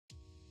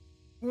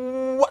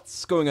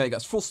What's going on,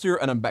 guys? Full Steer,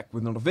 and I'm back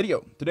with another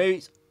video.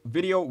 Today's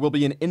video will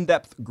be an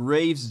in-depth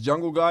Graves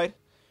jungle guide.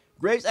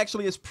 Graves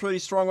actually is pretty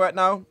strong right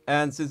now,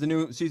 and since the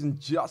new season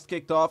just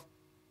kicked off,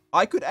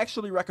 I could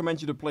actually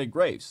recommend you to play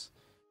Graves.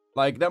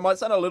 Like, that might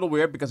sound a little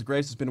weird because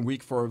Graves has been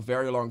weak for a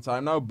very long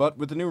time now, but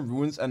with the new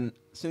runes, and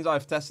since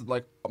I've tested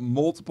like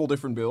multiple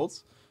different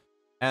builds,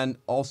 and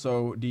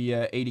also the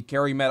AD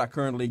carry meta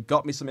currently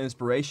got me some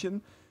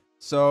inspiration.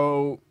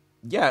 So,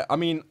 yeah, I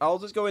mean, I'll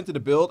just go into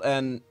the build,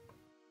 and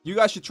you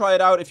guys should try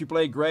it out if you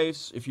play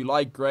Graves. If you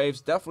like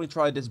Graves, definitely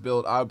try this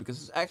build out because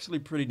it's actually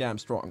pretty damn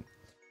strong.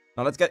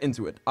 Now let's get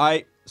into it.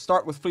 I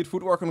start with Fleet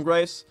Footwork on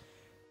Graves.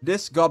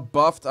 This got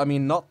buffed, I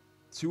mean, not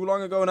too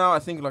long ago now. I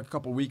think like a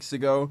couple weeks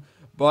ago.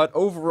 But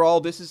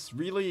overall, this is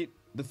really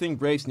the thing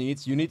Graves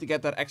needs. You need to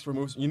get that extra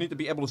moves. You need to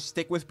be able to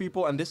stick with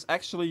people. And this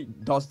actually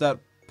does that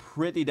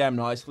pretty damn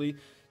nicely.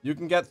 You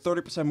can get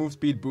 30% move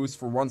speed boost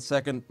for 1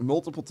 second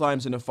multiple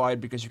times in a fight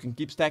because you can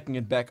keep stacking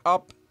it back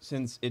up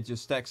since it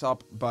just stacks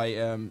up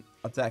by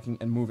attacking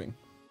and moving.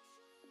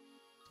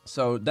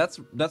 So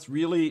that's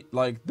really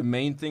like the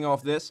main thing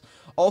of this.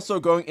 Also,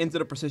 going into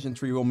the precision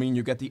tree will mean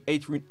you get the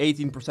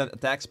 18%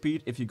 attack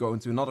speed if you go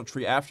into another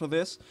tree after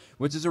this,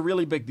 which is a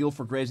really big deal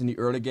for Graves in the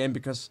early game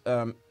because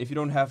if you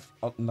don't have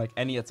like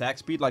any attack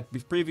speed, like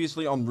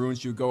previously on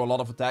runes you go a lot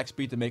of attack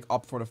speed to make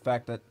up for the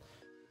fact that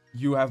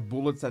you have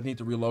bullets that need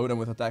to reload, and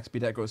with attack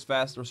speed that goes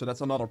faster, so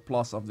that's another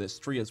plus of this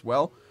tree as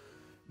well.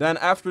 Then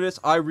after this,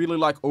 I really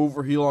like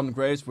Overheal on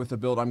Graves with the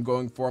build I'm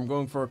going for. I'm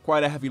going for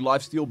quite a heavy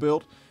lifesteal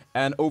build,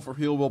 and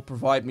Overheal will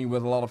provide me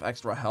with a lot of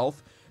extra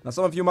health. Now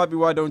some of you might be,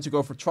 why don't you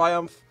go for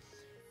Triumph?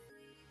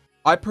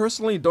 I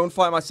personally don't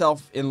find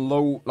myself in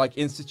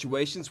in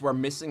situations where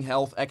missing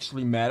health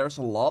actually matters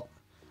a lot.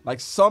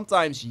 Like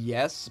sometimes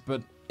yes,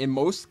 but in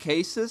most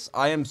cases,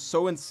 I am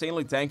so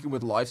insanely tanky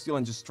with lifesteal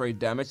and just straight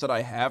damage that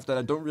I have that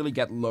I don't really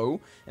get low.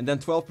 And then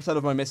 12%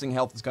 of my missing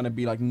health is going to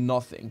be like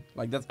nothing.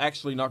 Like that's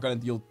actually not going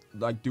to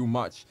do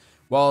much.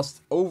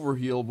 Whilst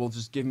Overheal will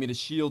just give me the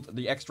shield,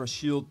 the extra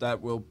shield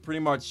that will pretty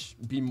much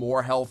be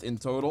more health in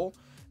total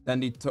than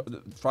the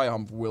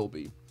Triumph will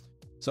be.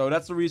 So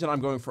that's the reason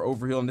I'm going for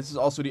Overheal. And this is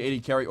also the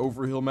AD carry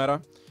Overheal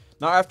meta.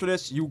 Now after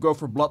this, you go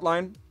for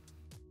Bloodline.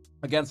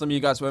 Again, some of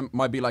you guys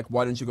might be like,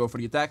 why don't you go for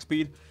the attack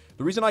speed?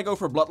 The reason I go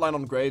for Bloodline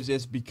on Graves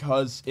is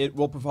because it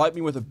will provide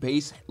me with a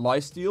base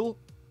lifesteal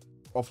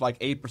of like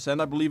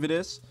 8%, I believe it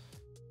is.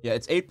 Yeah,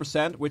 it's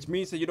 8%, which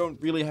means that you don't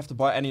really have to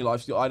buy any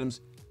lifesteal items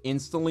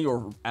instantly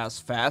or as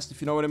fast,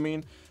 if you know what I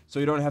mean. So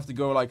you don't have to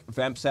go like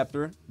Vamp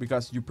Scepter,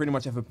 because you pretty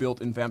much have a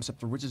built-in Vamp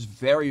Scepter, which is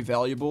very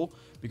valuable,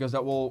 because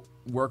that will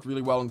work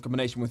really well in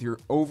combination with your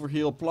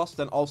Overheal, plus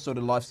then also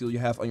the lifesteal you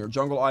have on your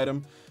jungle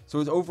item. So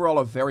it's overall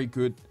a very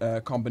good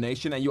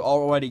combination, and you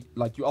already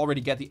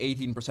get the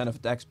 18% of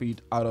attack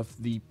speed out of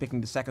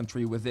picking the second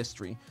tree with this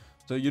tree.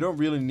 So you don't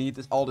really need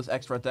all this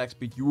extra attack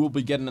speed. You will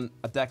be getting an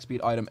attack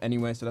speed item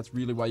anyway, so that's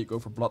really why you go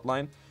for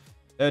Bloodline.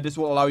 This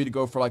will allow you to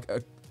go for like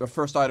a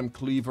first item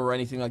Cleaver or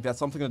anything like that.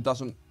 Something that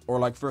doesn't, or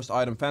like first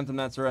item Phantom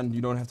Dancer, and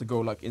you don't have to go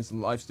like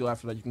instant lifesteal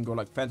after that. You can go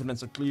like Phantom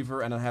Dancer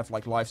Cleaver and then have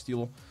like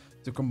lifesteal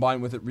to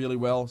combine with it really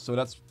well. So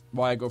that's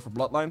why I go for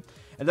Bloodline.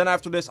 And then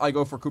after this, I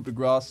go for Coup de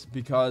Grace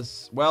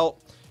because, well,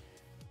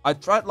 I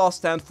tried Last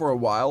Stand for a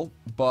while,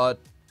 but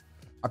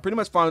I pretty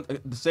much found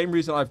the same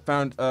reason I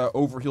found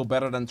Overheal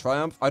better than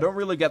Triumph. I don't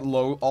really get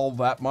low all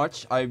that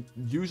much. I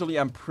usually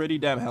am pretty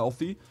damn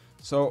healthy.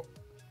 So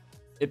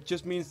it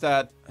just means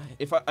that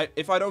if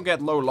I don't get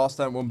low, Last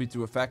Stand won't be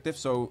too effective.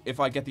 So if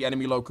I get the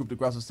enemy low, Coup de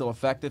Grace is still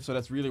effective. So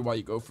that's really why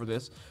you go for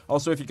this.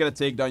 Also, if you get a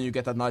takedown, you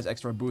get that nice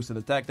extra boost in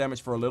attack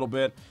damage for a little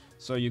bit.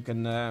 So you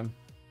can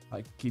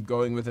like keep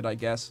going with it, I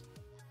guess.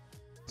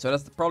 So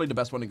that's probably the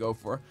best one to go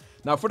for.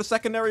 Now for the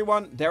secondary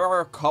one, there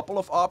are a couple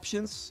of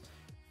options.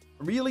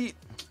 Really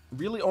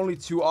only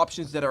 2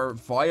 options that are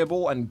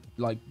viable and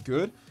like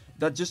good.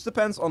 That just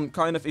depends on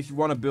kind of if you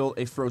want to build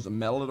a Frozen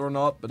Mallet or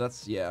not. But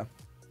that's, yeah.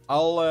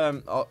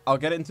 I'll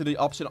get into the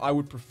option I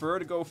would prefer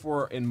to go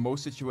for in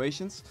most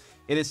situations.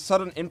 It is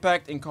Sudden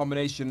Impact in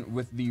combination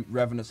with the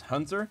Ravenous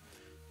Hunter.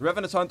 The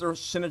Ravenous Hunter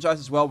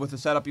synergizes well with the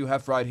setup you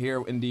have right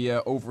here in the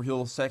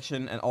Overheal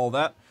section and all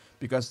that,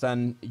 because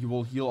then you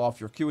will heal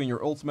off your Q and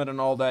your ultimate and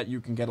all that.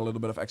 You can get a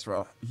little bit of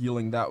extra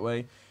healing that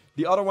way.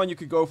 The other one you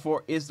could go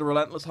for is the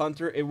Relentless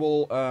Hunter. It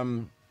will,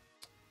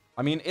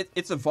 I mean,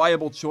 it's a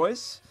viable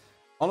choice.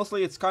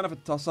 Honestly, it's kind of a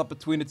toss-up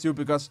between the two,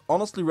 because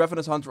honestly,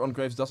 Ravenous Hunter on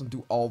Graves doesn't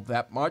do all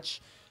that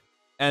much.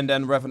 And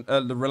then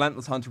the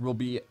Relentless Hunter will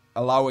be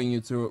allowing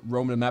you to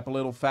roam the map a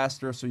little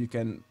faster, so you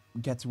can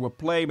get to a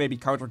play, maybe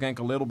counter gank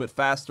a little bit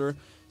faster.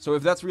 So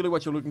if that's really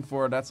what you're looking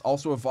for, that's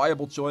also a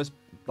viable choice,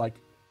 like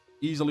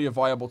easily a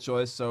viable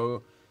choice.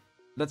 So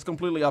that's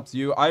completely up to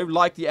you. I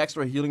like the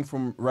extra healing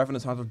from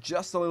Ravenous Hunter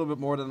just a little bit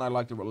more than I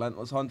like the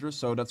Relentless Hunter,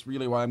 so that's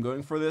really why I'm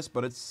going for this,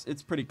 but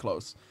it's pretty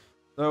close.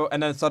 So,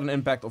 and then Sudden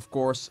Impact, of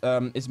course,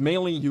 is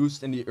mainly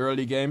used in the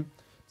early game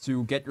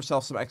to get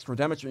yourself some extra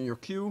damage in your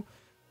Q.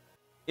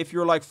 If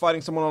you're like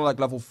fighting someone on like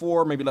level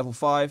 4, maybe level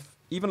 5,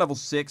 even level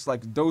 6,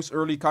 like those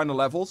early kind of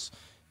levels,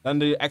 Then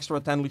the extra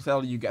 10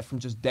 lethality you get from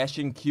just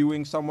dashing,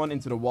 queuing someone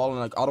into the wall and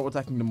like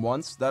auto-attacking them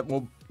once. That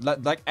will,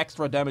 like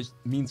extra damage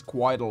means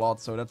quite a lot.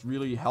 So that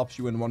really helps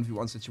you in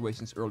 1v1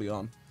 situations early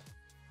on.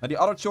 Now the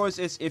other choice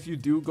is if you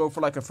do go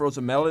for like a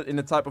frozen mallet in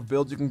the type of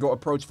build, you can go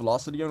approach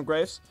velocity on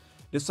Graves.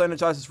 This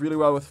synergizes really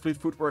well with fleet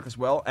footwork as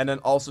well. And then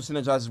also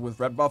synergizes with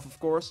red buff, of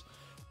course.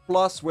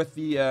 Plus with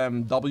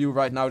the W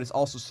right now, this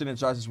also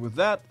synergizes with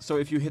that. So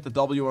if you hit the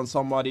W on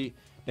somebody,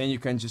 then you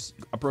can just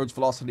approach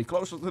velocity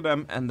closer to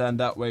them, and then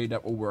that way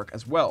that will work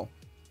as well.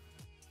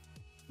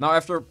 Now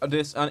after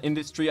this, in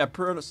this tree, I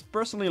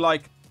personally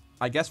like,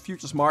 I guess,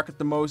 Futures Market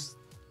the most.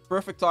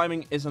 Perfect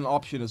Timing is an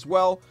option as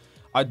well.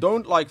 I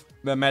don't like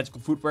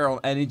magical footwear on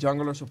any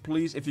jungler, so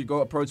please, if you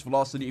go approach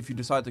velocity, if you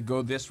decide to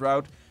go this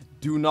route,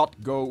 do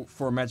not go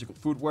for magical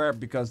footwear,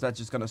 because that's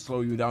just going to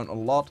slow you down a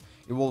lot.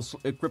 It will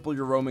cripple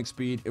your roaming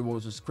speed, it will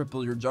just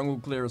cripple your jungle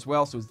clear as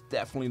well, so it's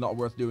definitely not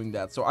worth doing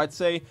that. So I'd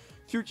say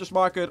Futures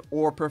Market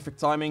or Perfect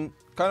Timing,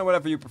 kind of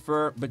whatever you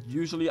prefer, but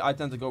usually I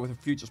tend to go with a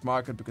Futures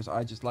Market because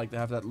I just like to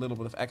have that little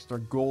bit of extra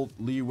gold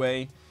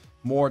leeway,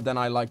 more than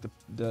I like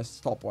the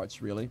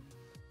stopwatch, really.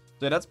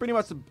 So that's pretty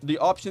much the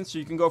options. So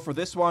you can go for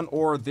this one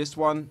or this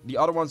one. The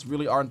other ones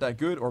really aren't that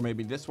good, or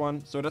maybe this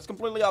one. So that's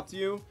completely up to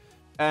you.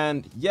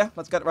 And yeah,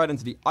 let's get right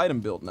into the item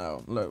build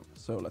now.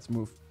 So let's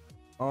move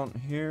on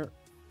here.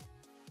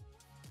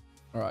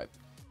 Alright.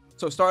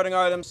 So starting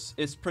items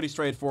is pretty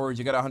straightforward.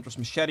 You get a Hunter's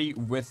Machete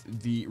with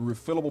the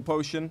refillable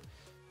potion.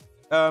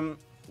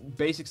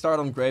 Basic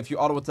start on Grave. You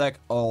auto attack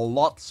a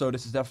lot, so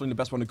this is definitely the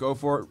best one to go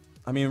for.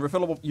 I mean,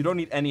 refillable, you don't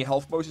need any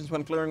health potions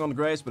when clearing on the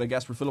Graves, but I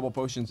guess refillable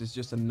potions is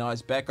just a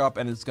nice backup,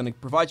 and it's going to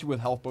provide you with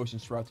health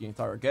potions throughout the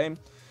entire game.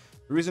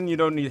 The reason you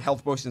don't need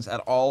health potions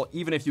at all,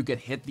 even if you get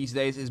hit these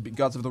days, is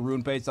because of the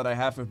rune page that I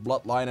have with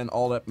Bloodline and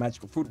all that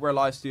magical footwear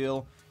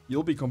lifesteal.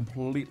 You'll be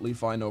completely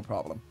fine, no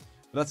problem.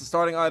 But that's the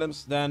starting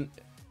items. Then,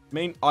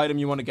 main item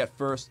you want to get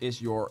first is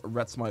your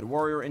Red Smite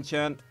Warrior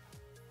enchant.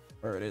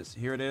 Where it is?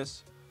 Here it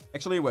is.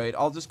 Actually, wait,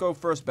 I'll just go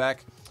first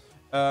back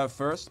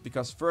first,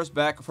 because first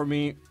back for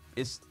me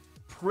is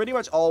pretty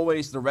much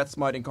always the Red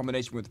Smite in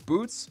combination with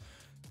boots.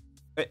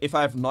 If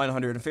I have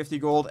 950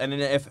 gold, and then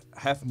if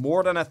I have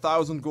more than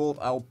 1,000 gold,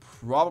 I'll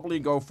probably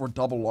go for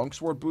double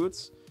longsword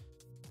boots.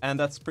 And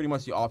that's pretty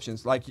much the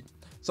options. Like,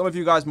 some of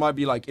you guys might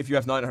be like, if you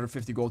have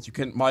 950 gold,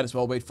 you might as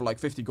well wait for like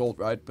 50 gold,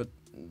 right? But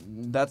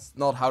that's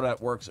not how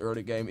that works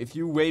early game. If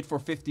you wait for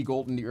 50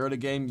 gold in the early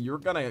game, you're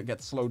gonna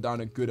get slowed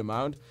down a good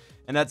amount.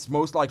 And that's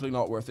most likely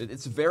not worth it.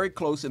 It's very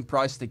close in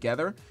price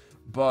together,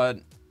 but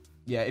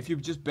yeah, if you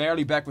just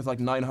barely back with like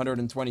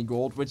 920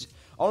 gold, which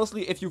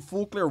honestly, if you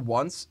full clear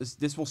once,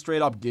 this will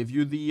straight up give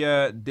you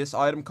the this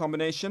item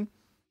combination.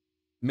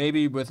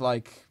 Maybe with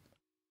like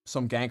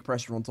some gank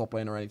pressure on top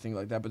lane or anything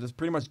like that, but this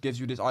pretty much gives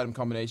you this item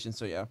combination,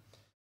 so yeah.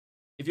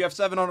 If you have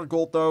 700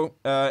 gold though,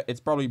 it's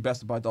probably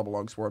best to buy double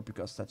longsword,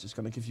 because that's just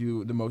gonna give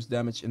you the most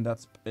damage in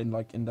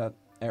that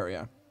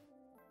area.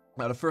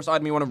 Now the first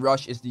item you want to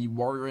rush is the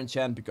Warrior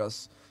enchant,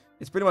 because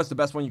it's pretty much the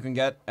best one you can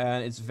get,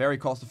 and it's very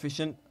cost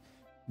efficient.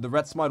 The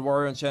Red Smite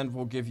Warrior enchant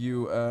will give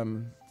you a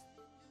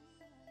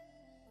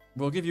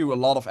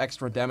lot of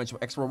extra damage,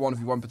 extra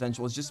 1v1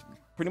 potential. It's just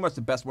pretty much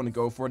the best one to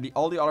go for.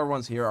 All the other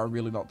ones here are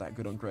really not that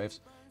good on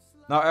Graves.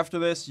 Now after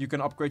this, you can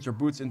upgrade your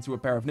boots into a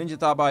pair of Ninja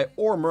Tabai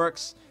or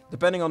Mercs,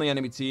 depending on the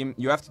enemy team.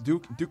 You have to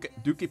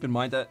do keep in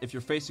mind that if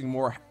you're facing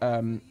more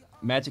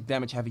magic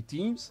damage heavy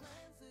teams,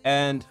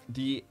 and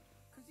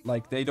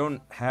they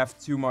don't have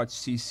too much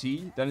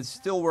CC, then it's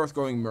still worth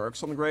going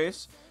Mercs on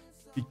Graves,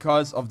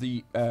 because of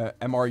the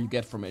MR you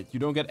get from it. You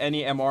don't get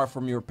any MR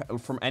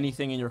from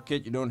anything in your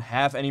kit. You don't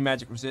have any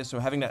magic resist, so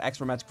having that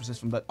extra magic resist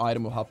from that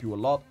item will help you a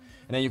lot.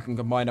 And then you can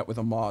combine that with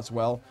a Maw as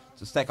well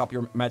to stack up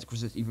your magic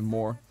resist even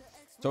more.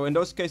 So in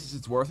those cases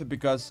it's worth it,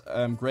 because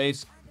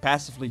Graves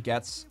passively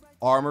gets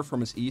armor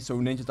from his E, so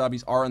Ninja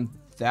Tabis aren't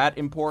that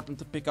important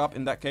to pick up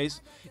in that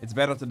case. It's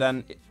better to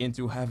then,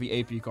 into heavy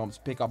AP comps,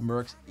 pick up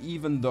Mercs,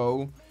 even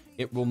though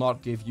it will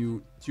not give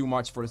you too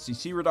much for the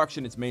CC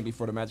reduction. It's mainly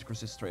for the magic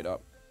resist straight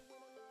up.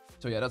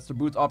 So yeah, that's the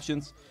boot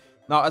options.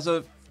 Now,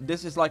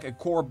 this is like a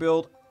core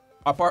build.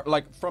 Apart,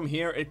 like from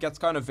here, it gets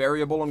kind of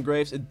variable on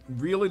Graves. It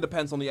really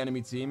depends on the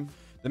enemy team.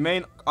 The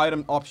main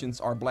item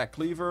options are Black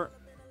Cleaver,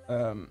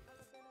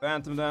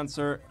 Phantom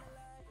Dancer,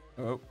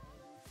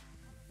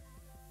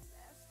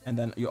 and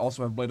then you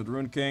also have Bladed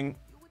Rune King.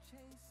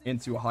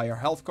 Into higher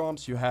health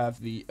comps, you have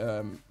the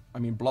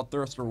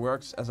Bloodthirster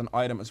works as an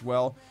item as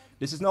well.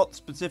 This is not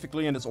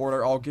specifically in this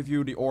order. I'll give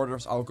you the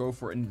orders I'll go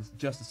for in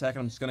just a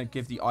second. I'm just going to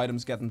give the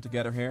items, get them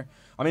together here.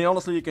 I mean,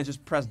 honestly, you can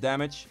just press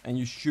damage, and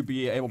you should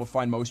be able to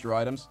find most of your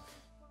items.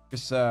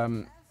 Because,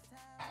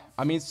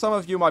 I mean, some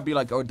of you might be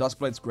like, oh,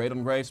 Duskblade's great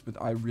on Graves,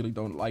 but I really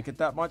don't like it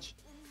that much.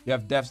 You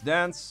have Death's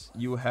Dance.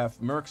 You have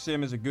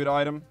Mercsim is a good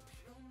item.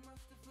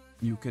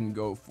 You can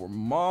go for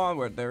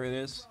Maw, there it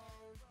is.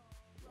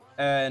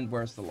 And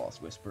where's the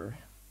Lost Whisper?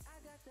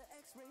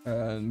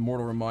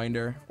 Mortal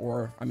Reminder,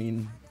 or, I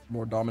mean,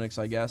 more Dominic's,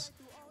 I guess.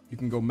 You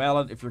can go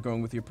Mallet if you're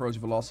going with the approach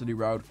velocity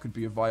route, could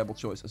be a viable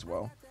choice as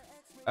well.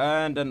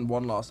 And then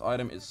one last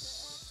item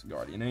is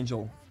Guardian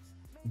Angel.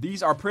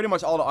 these are pretty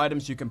much all the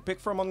items you can pick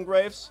from on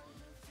Graves.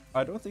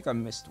 I don't think I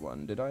missed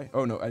one, did I?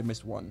 Oh no, I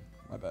missed one.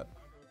 My bad.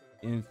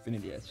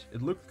 Infinity Edge.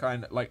 It looked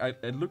kind of like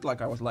it looked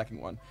like I was lacking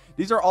one.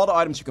 These are all the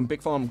items you can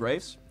pick from on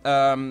Graves.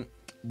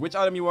 Which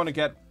item you want to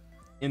get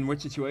in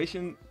which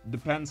situation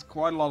depends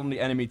quite a lot on the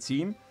enemy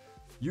team.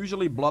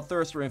 Usually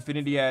Bloodthirst or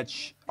Infinity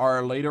Edge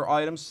are later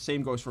items.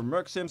 Same goes for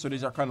Merc Sim, so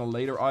these are kind of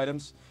later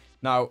items.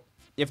 Now,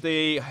 if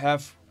they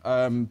have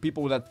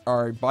people that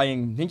are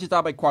buying Ninja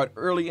Tabe quite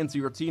early into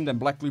your team, then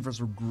Black Cleaver is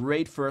a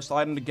great first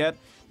item to get,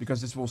 because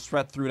this will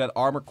shred through that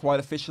armor quite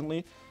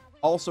efficiently.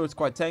 Also, it's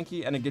quite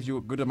tanky, and it gives you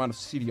a good amount of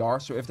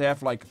CDR. So if they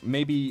have, like,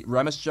 maybe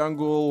Remus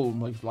jungle,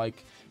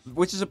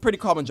 which is a pretty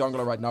common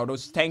jungler right now,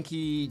 those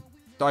tanky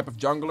type of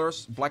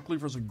junglers, Black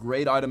Cleaver is a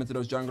great item into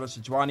those junglers.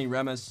 Sejuani,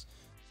 Remus,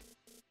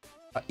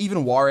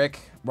 even Warwick.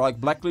 Like,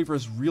 Black Cleaver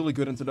is really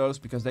good into those,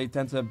 because they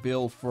tend to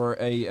build for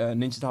a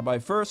Ninja Tabai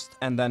first,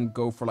 and then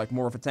go for, like,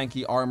 more of a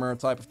tanky armor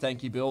type of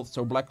tanky build.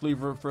 So Black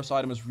Cleaver first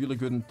item is really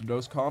good into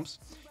those comps.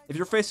 If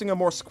you're facing a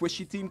more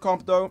squishy team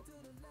comp, though,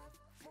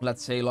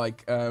 let's say,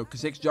 like,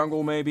 Kha'Zix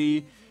jungle,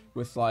 maybe,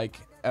 with, like,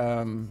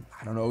 I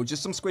don't know,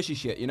 just some squishy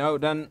shit, you know?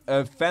 Then,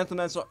 Phantom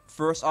Dancer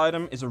first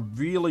item is a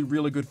really,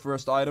 really good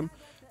first item,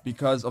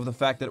 because of the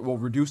fact that it will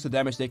reduce the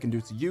damage they can do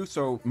to you.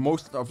 So,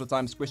 most of the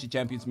time, squishy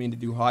champions mean they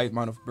do high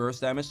amount of burst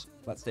damage.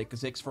 Let's take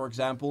Kha'Zix, for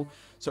example.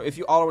 So, if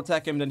you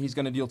auto-attack him, then he's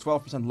gonna deal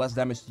 12% less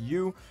damage to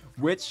you,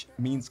 which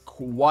means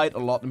quite a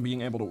lot in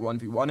being able to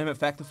 1v1 him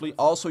effectively.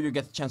 Also, you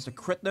get the chance to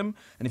crit them,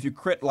 and if you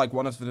crit, like,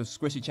 one of the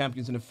squishy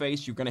champions in the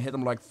face, you're gonna hit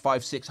them, like,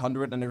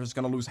 500-600, and they're just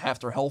gonna lose half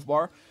their health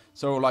bar.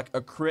 So, like,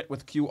 a crit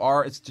with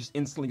QR, it's just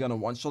instantly gonna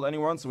one-shot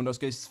anyone. So, in those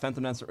cases,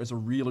 Phantom Dancer is a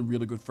really,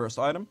 really good first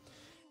item.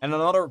 And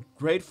another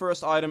great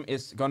first item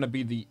is gonna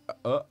be the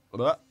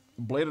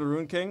Blade of the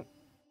Rune King.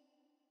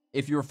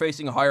 If you're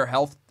facing higher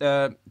health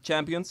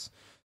champions,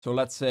 so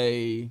let's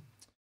say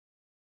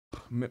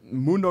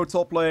Mundo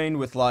top lane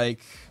with,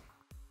 like,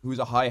 who's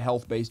a high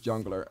health based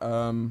jungler.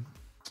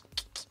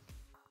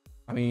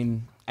 I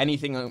mean,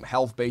 anything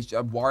health based.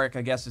 Warwick,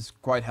 I guess, is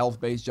quite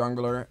health based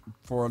jungler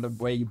for the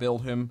way you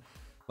build him.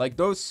 Like,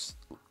 those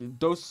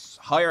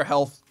higher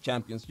health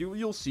champions,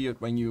 you'll see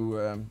it when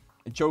you.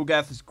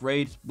 Cho'Gath is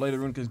great, Blade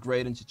of Rune King is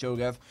great into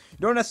Cho'Gath. You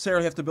don't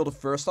necessarily have to build a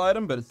first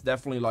item, but it's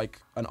definitely,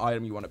 like, an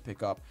item you want to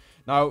pick up.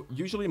 Now,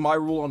 usually my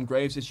rule on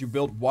Graves is you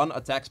build one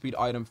attack speed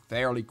item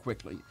fairly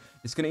quickly.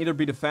 It's going to either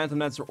be the Phantom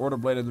Dancer or the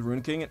Blade of the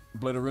Rune King.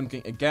 Blade of the Rune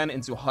King, again,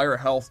 into higher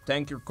health,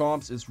 tankier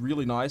comps is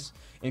really nice.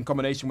 In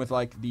combination with,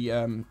 like,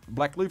 the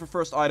Black Cleaver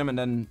first item and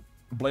then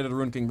Blade of the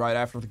Rune King right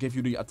after to give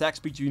you the attack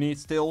speed you need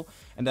still.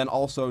 And then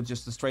also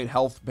just the straight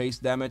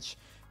health-based damage.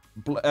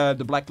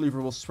 The Black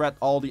Cleaver will shred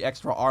all the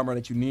extra armor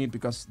that you need,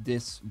 because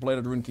this Blade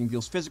of the Rune King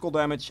deals physical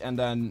damage, and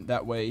then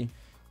that way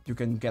you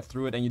can get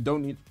through it. And you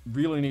don't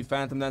really need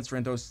Phantom Dancer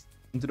into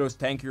those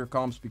tankier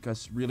comps,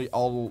 because really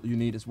all you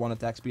need is one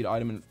attack speed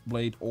item in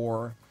Blade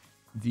or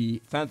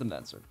the Phantom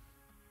Dancer.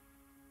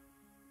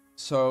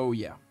 So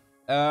yeah.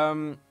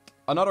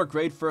 Another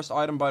great first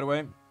item, by the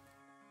way,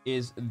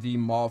 is the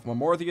Maw of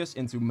Morpheus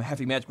into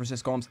heavy magic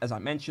resist comps, as I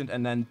mentioned,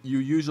 and then you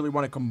usually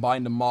want to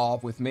combine the Maw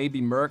with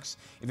maybe Mercs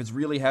if it's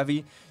really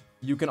heavy.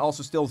 You can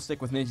also still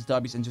stick with Ninja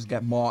Tabis and just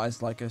get Maw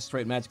as, like, a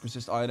straight magic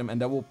resist item, and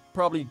that will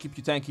probably keep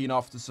you tanky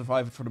enough to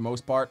survive it for the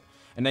most part.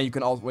 And then you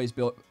can always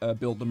build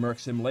the Merc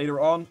Sim later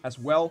on as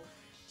well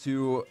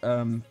to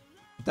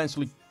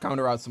potentially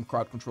counter out some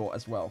crowd control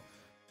as well.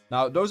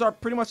 Now, those are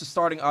pretty much the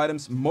starting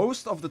items.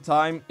 Most of the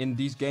time in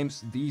these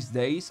games these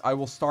days, I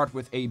will start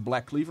with a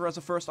Black Cleaver as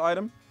a first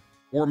item,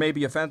 or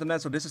maybe a Phantom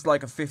Dancer. So this is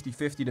like a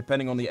 50-50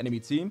 depending on the enemy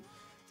team.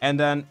 And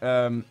then,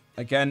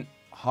 again,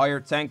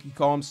 higher tanky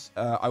comps,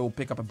 I will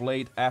pick up a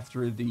Blade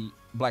after the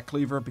Black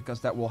Cleaver,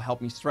 because that will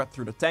help me shred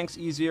through the tanks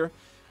easier.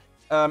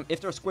 If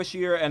they're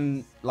squishier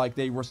and, like,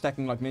 they were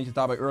stacking like Ninja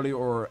Tabe early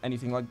or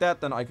anything like that,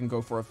 then I can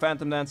go for a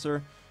Phantom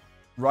Dancer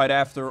right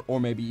after, or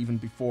maybe even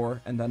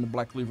before, and then the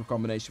Black Cleaver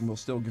combination will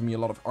still give me a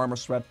lot of armor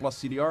shred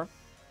plus CDR.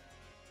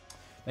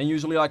 Then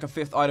usually, like, a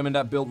fifth item in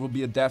that build will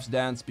be a Death's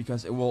Dance,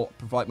 because it will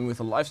provide me with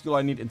a lifesteal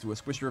I need into a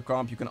squishier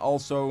comp. You can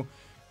also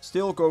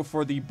still go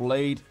for the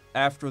Blade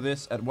after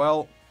this as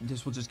well.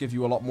 This will just give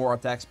you a lot more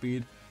attack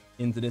speed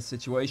into this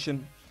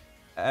situation.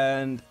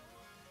 And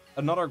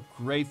another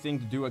great thing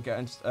to do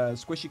against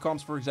squishy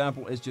comps, for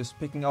example, is just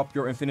picking up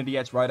your Infinity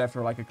Edge right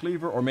after, like, a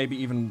Cleaver, or maybe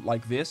even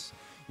like this.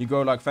 You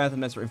go like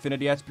Phantom Dancer or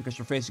Infinity Edge, because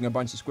you're facing a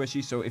bunch of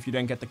squishies, so if you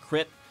then get the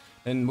crit,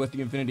 then with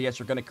the Infinity Edge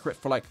you're going to crit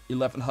for like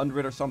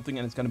 1100 or something,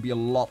 and it's going to be a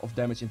lot of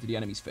damage into the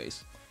enemy's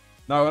face.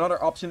 Now,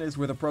 another option is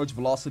with Approach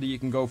Velocity. You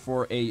can go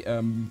for a...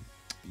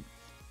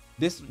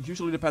 this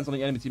usually depends on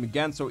the enemy team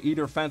again, so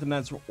either Phantom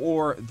Dancer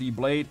or the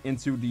Blade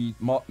into the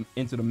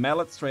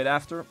Mallet straight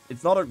after.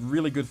 It's not a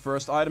really good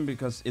first item,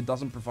 because it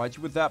doesn't provide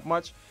you with that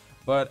much,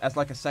 but as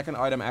like a second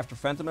item after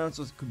Phantom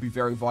Dancer, it could be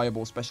very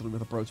viable, especially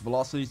with Approach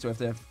Velocity. So if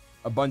they have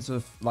a bunch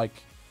of, like,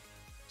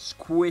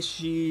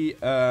 squishy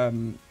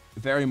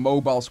very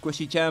mobile,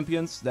 squishy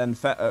champions, then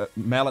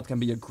Mallet can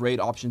be a great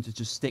option to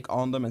just stick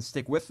on them and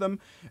stick with them,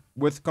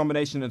 with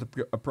combination of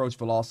the approach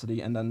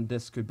velocity, and then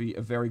this could be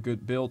a very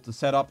good build to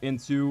set up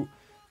into,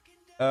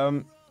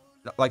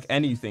 like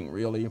anything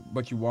really,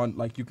 but you want.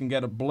 Like you can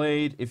get a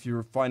blade if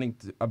you're fighting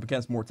up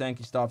against more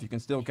tanky stuff. You can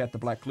still get the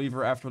Black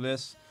Cleaver after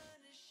this.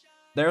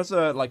 There's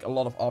like a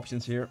lot of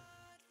options here.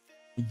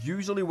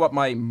 Usually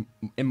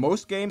in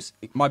most games,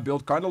 my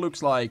build kind of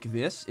looks like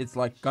this. It's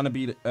like gonna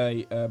be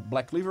a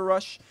Black Cleaver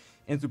rush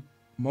into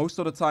most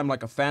of the time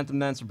like a Phantom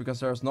Dancer, because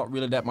there's not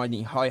really that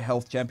many high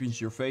health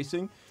champions you're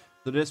facing.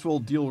 So this will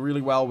deal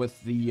really well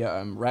with the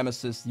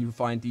Rameses you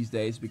find these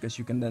days, because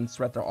you can then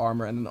shred their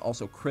armor and then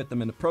also crit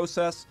them in the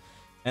process.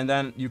 And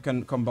then you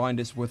can combine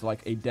this with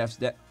like a Dev's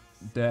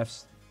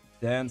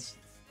Dance.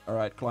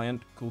 Alright,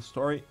 client, cool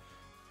story.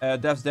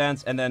 Dev's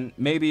Dance, and then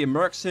maybe a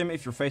Merc Sim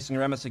if you're facing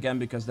Rames again,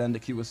 because then the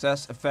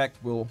QSS effect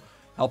will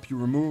help you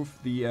remove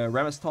the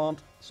Rames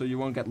taunt, so you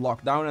won't get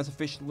locked down as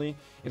efficiently.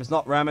 If it's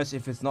not Rames,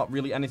 if it's not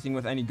really anything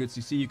with any good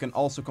CC, you can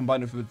also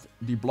combine it with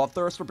the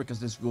Bloodthirster, because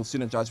this will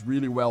synergize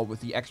really well with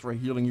the extra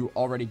healing you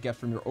already get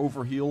from your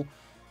overheal,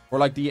 or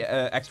like the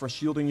extra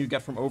shielding you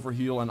get from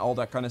overheal and all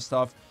that kind of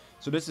stuff.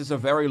 So this is a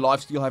very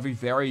lifesteal heavy,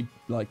 very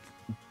like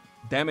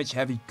damage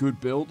heavy good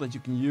build that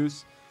you can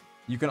use.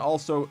 You can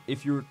also,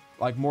 if you're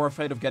like more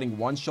afraid of getting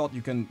one shot,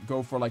 you can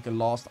go for like a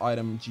last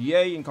item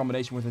GA in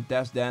combination with a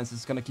Dev's Dance.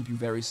 It's gonna keep you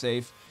very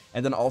safe.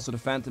 And then also the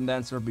Phantom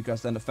Dancer,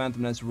 because then the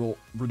Phantom Dancer will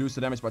reduce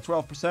the damage by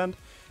 12%.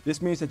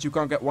 This means that you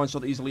can't get one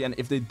shot easily, and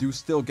if they do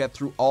still get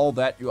through all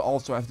that, you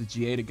also have the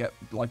GA to get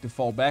like to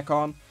fall back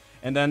on.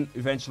 And then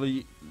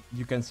eventually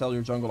you can sell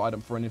your jungle item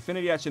for an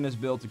Infinity Edge in this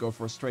build to go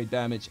for straight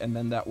damage, and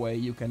then that way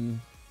you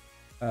can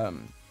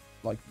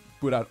like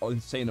put out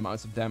insane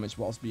amounts of damage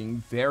whilst being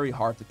very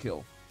hard to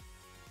kill.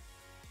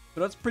 So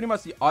that's pretty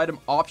much the item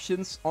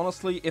options.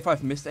 Honestly, if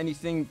I've missed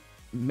anything,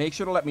 make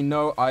sure to let me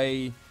know.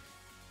 I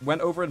went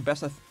over it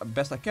best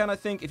I can, I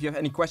think. If you have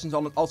any questions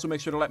on it, also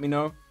make sure to let me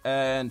know.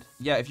 And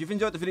yeah, if you've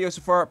enjoyed the video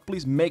so far,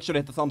 please make sure to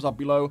hit the thumbs up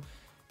below.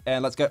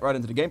 And let's get right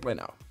into the gameplay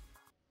now.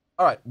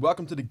 Alright,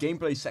 welcome to the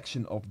gameplay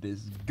section of this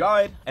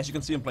guide. As you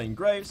can see, I'm playing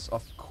Graves,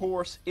 of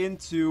course,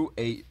 into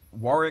a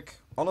Warwick.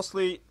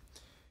 Honestly,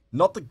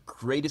 not the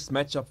greatest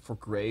matchup for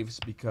Graves,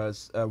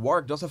 because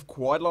Warwick does have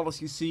quite a lot of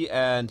CC,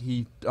 and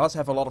he does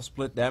have a lot of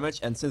split damage,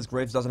 and since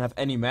Graves doesn't have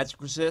any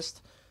magic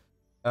resist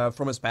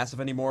from his passive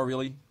anymore,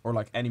 really, or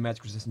like any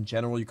magic resist in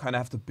general, you kind of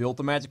have to build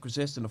the magic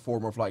resist in the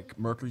form of like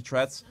Mercury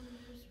Threads.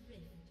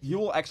 He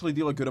will actually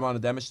deal a good amount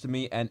of damage to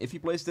me, and if he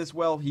plays this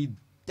well, he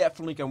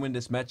definitely can win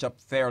this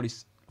matchup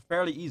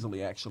fairly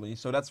easily, actually.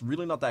 So that's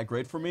really not that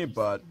great for me,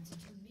 but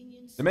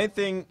the main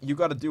thing you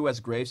gotta do as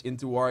Graves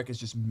into Warwick is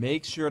just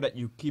make sure that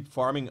you keep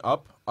farming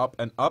up,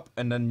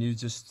 and then you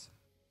just...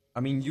 I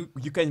mean,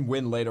 you can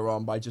win later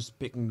on by just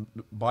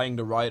buying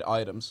the right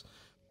items.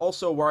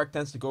 Also, Warwick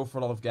tends to go for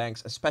a lot of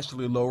ganks,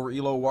 especially lower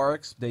elo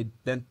Warwicks. They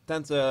then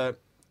tend to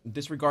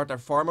disregard their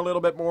farm a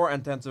little bit more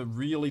and tend to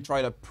really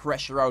try to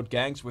pressure out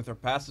ganks with their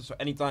passive. So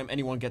anytime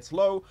anyone gets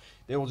low,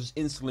 they will just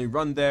instantly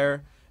run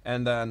there,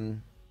 and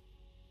then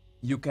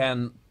you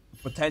can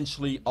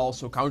potentially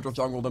also counter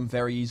jungle them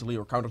very easily,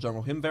 or counter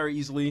jungle him very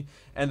easily,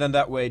 and then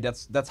that way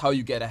that's how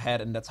you get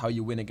ahead, and that's how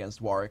you win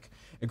against Warwick.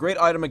 A great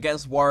item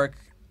against Warwick,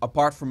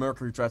 apart from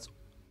Mercury Threads,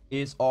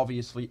 is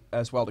obviously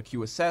as well the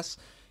QSS.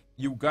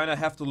 You're gonna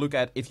have to look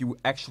at if you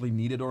actually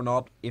need it or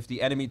not. If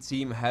the enemy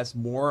team has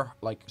more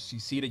like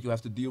CC that you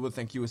have to deal with,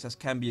 then QSS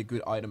can be a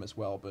good item as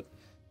well, but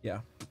yeah.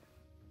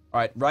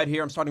 Alright, right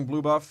here I'm starting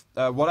blue buff.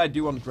 What I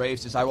do on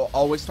Graves is I will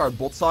always start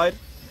bot side,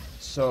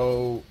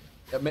 so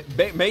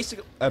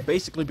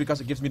basically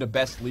because it gives me the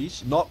best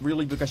leash, not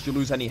really because you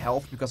lose any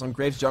health, because on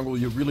Graves jungle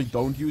you really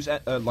don't use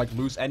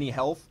lose any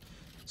health.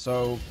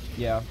 So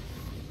yeah,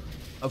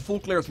 a full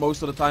clear is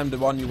most of the time the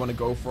one you want to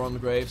go for on the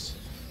Graves.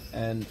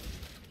 And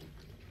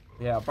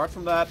yeah, apart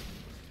from that,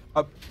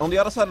 on the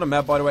other side of the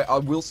map, by the way, I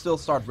will still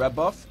start red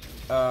buff.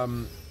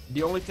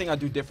 The only thing I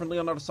do differently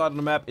on the other side of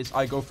the map is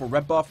I go for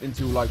red buff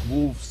into like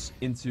wolves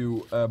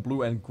into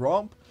blue and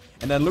Gromp.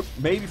 And then look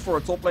maybe for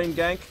a top lane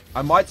gank.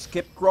 I might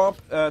skip Gromp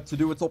to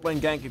do a top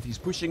lane gank if he's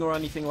pushing or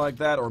anything like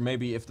that. Or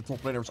maybe if the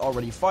top laner is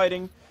already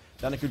fighting,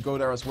 then I could go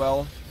there as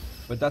well.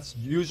 But that's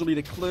usually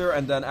the clear,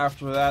 and then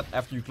after that,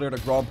 after you clear the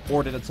Gromp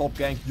or did a top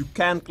gank, you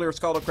can clear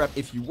Scuttle Crab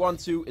if you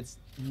want to. It's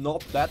not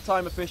that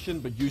time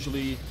efficient, but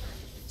usually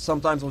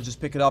sometimes I'll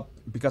just pick it up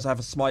because I have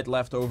a smite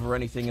left over or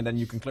anything, and then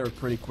you can clear it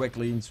pretty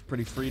quickly, and it's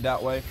pretty free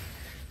that way.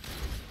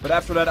 But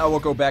after that, I will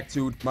go back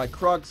to my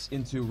Krugs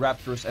into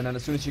Raptors, and then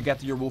as soon as you get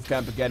to your wolf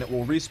camp again, it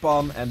will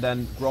respawn, and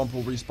then Gromp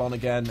will respawn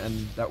again,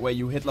 and that way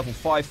you hit level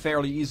 5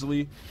 fairly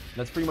easily. And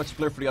that's pretty much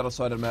clear for the other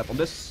side of the map. On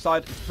this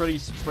side, it's pretty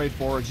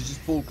straightforward. You just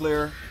full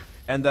clear,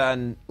 and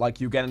then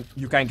like you can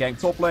gank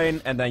top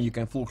lane, and then you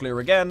can full clear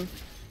again,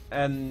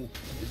 and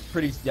it's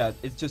pretty, yeah,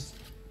 it's just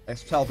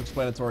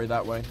self-explanatory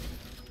that way.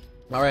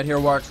 Alright, here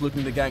Warwick's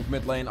looking to gank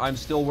mid lane. I'm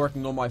still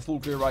working on my full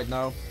clear right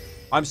now.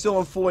 I'm still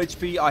on full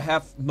HP. I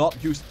have not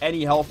used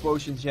any health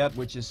potions yet,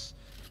 which is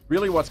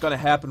really what's gonna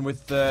happen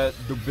with the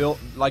build,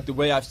 like the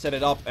way I've set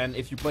it up, and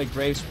if you play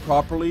Graves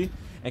properly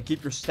and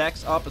keep your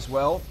stacks up as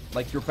well,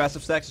 like your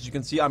passive stacks, as you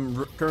can see,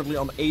 I'm currently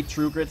on 8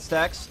 true grit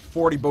stacks,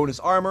 40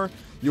 bonus armor.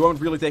 You won't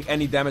really take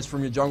any damage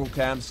from your jungle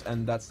camps,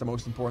 and that's the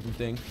most important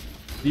thing.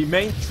 The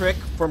main trick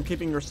from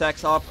keeping your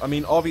stacks up, I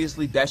mean,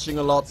 obviously dashing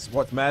a lot's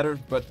what matters,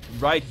 but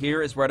right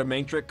here is where the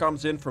main trick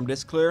comes in from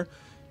this clear.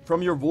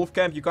 From your wolf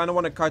camp, you kind of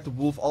want to kite the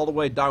wolf all the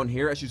way down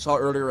here, as you saw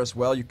earlier as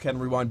well. You can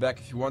rewind back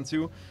if you want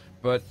to,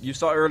 but you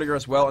saw earlier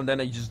as well, and then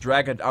you just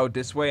drag it out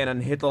this way, and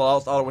then hit the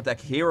last auto attack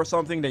here or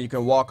something. Then you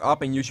can walk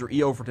up and use your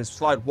E over this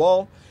slide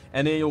wall,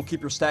 and then you'll keep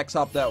your stacks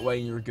up that way,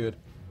 and you're good.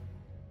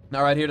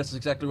 Now right here, that's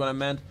exactly what I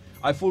meant.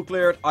 I full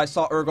cleared, I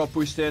saw Urgot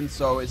pushed in,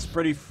 so it's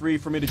pretty free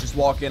for me to just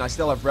walk in. I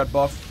still have red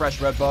buff, fresh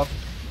red buff.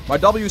 My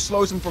W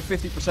slows him for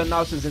 50%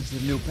 now since it's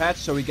a new patch,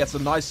 so he gets a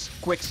nice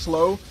quick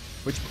slow,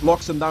 which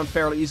locks him down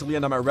fairly easily,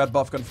 and then my red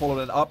buff can follow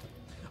that up.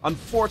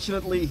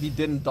 Unfortunately, he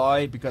didn't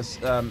die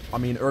because, I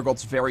mean,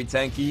 Urgot's very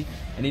tanky,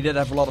 and he did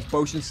have a lot of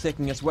potions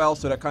sticking as well,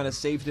 so that kind of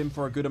saved him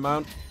for a good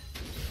amount.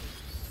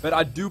 But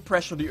I do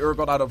pressure the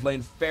Urgot out of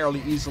lane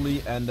fairly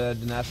easily, and the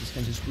Nasus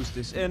can just push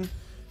this in.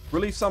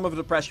 Relieve some of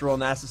the pressure on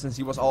Nasus since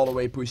he was all the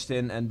way pushed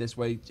in, and this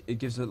way it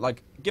gives it,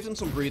 like, gives him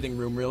some breathing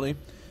room, really.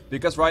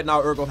 Because right now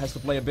Urgot has to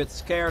play a bit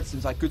scared,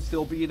 since I could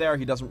still be there.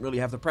 He doesn't really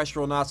have the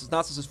pressure on Nasus.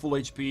 Nasus is full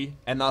HP,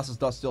 and Nasus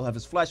does still have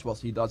his flash,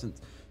 whilst he doesn't.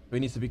 So he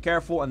needs to be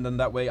careful, and then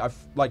that way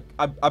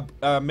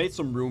I've made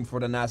some room for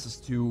the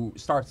Nasus to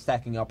start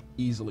stacking up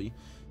easily.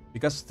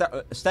 Because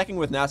stacking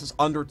with Nasus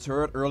under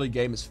turret early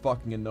game is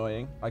fucking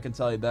annoying. I can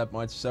tell you that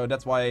much. So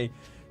that's why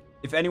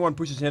if anyone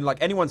pushes in, like,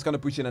 anyone's gonna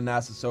push in a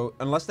Nasus, so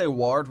unless they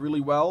ward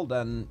really well,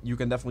 then you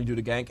can definitely do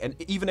the gank. And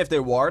even if they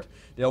ward,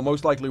 they'll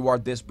most likely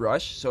ward this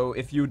brush. So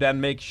if you then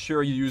make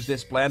sure you use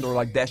this plant, or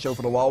like dash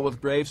over the wall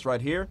with Graves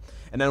right here,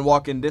 and then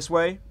walk in this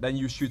way, then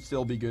you should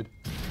still be good.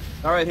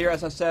 Alright, here,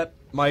 as I said,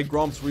 my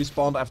Groms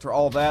respawned after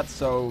all that,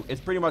 so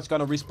it's pretty much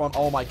gonna respawn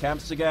all my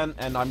camps again,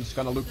 and I'm just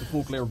gonna look to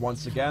full clear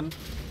once again,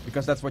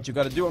 because that's what you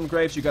gotta do on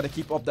Graves. You gotta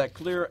keep up that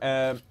clear.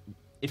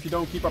 If you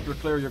don't keep up your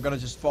clear, you're gonna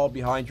just fall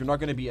behind. You're not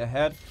gonna be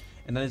ahead.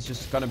 And then it's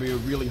just gonna be a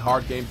really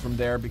hard game from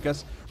there,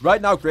 because right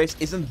now Graves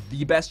isn't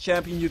the best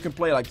champion you can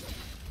play. Like,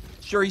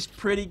 sure, he's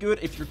pretty good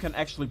if you can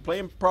actually play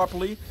him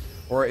properly,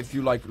 or if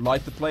you like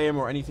to play him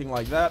or anything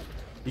like that.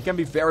 He can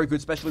be very good,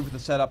 especially with the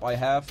setup I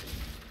have.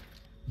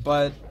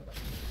 But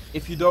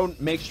if you don't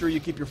make sure you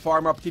keep your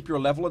farm up, keep your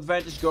level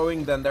advantage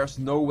going, then there's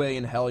no way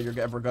in hell you're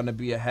ever gonna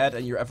be ahead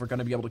and you're ever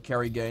gonna be able to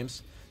carry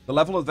games. The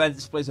level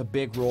advantage plays a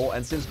big role,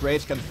 and since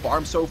Graves can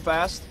farm so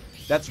fast,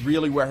 that's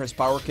really where his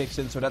power kicks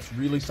in, so that's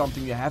really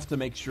something you have to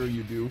make sure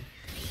you do.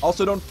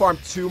 Also, don't farm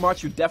too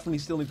much. You definitely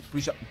still need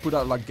to put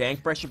out, like,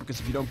 gank pressure,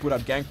 because if you don't put out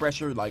gank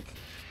pressure, like,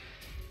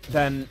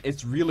 then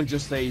it's really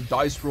just a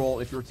dice roll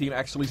if your team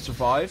actually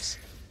survives.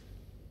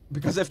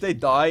 Because if they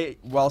die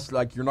whilst,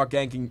 like, you're not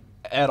ganking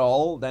at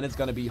all, then it's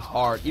gonna be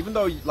hard. Even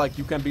though, like,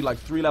 you can be, like,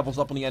 3 levels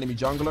up on the enemy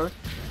jungler,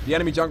 the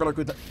enemy jungler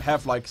could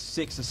have, like,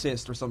 6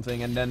 assists or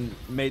something, and then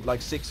made,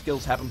 like, 6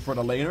 kills happen for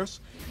the laners,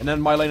 and then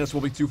my laners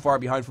will be too far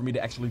behind for me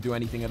to actually do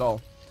anything at all.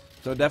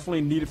 So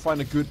definitely need to find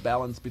a good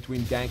balance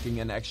between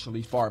ganking and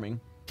actually farming.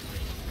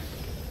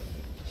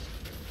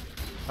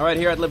 Alright,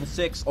 here at level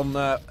 6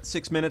 on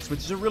 6 minutes, which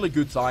is a really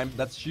good time.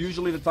 That's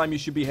usually the time you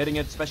should be hitting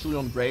it, especially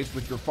on Graves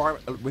with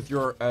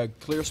your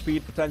clear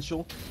speed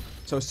potential.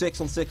 So 6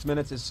 on 6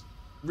 minutes is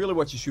really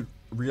what you should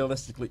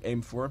realistically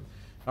aim for.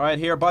 Alright,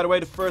 here, by the way,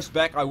 the first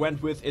back I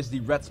went with is the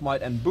Red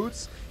Smite and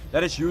Boots.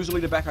 That is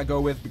usually the back I go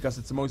with because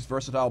it's the most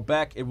versatile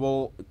back. It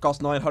will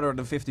cost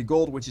 950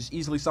 gold, which is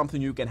easily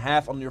something you can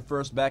have on your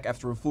first back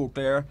after a full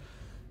clear.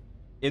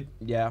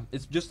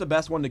 It's just the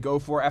best one to go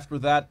for. After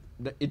that,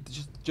 it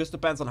just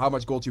depends on how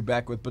much gold you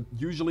back with, but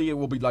usually it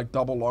will be like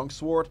double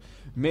longsword,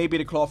 maybe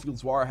the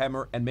Clawfield's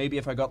Warhammer, and maybe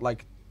if I got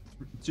like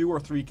 2 or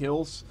 3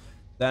 kills,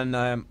 then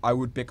I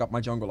would pick up my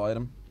jungle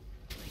item.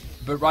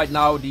 But right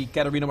now, the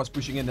Katarina was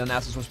pushing in, the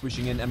Nasus was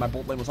pushing in, and my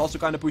bot lane was also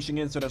kind of pushing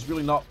in, so there's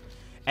really not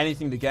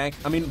anything to gank.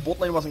 I mean, bot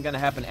lane wasn't going to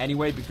happen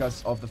anyway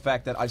because of the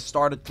fact that I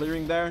started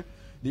clearing there.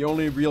 The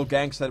only real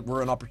ganks that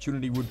were an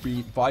opportunity would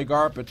be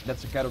Vygar, but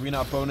that's a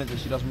Katarina opponent, and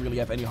she doesn't really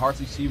have any hard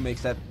CC,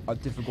 makes that a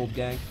difficult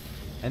gank.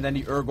 And then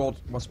the Urgot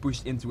was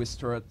pushed into his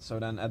turret, so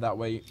then that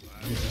way,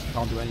 he just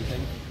can't do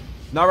anything.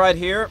 Now right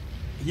here,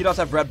 he does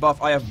have red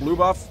buff, I have blue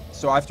buff,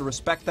 so I have to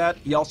respect that.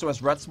 He also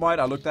has red smite,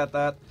 I looked at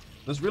that.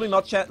 There's really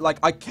not like,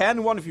 I can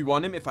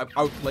 1v1 him if I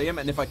outplay him,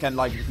 and if I can,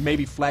 like,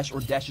 maybe flash or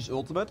dash his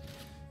ultimate.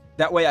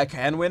 That way I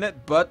can win it,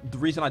 but the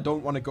reason I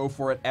don't want to go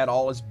for it at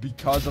all is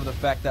because of the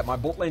fact that my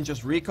bot lane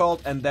just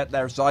recalled, and that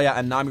their Xayah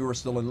and Nami were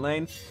still in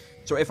lane.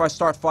 So if I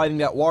start fighting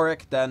that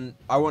Warwick, then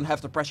I won't have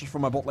the pressure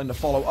from my bot lane to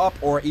follow up,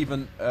 or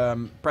even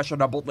pressure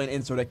their bot lane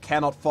in so they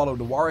cannot follow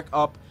the Warwick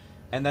up.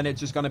 And then it's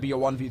just going to be a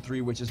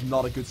 1v3, which is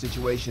not a good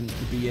situation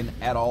to be in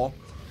at all.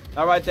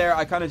 Now right there,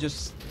 I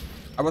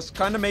was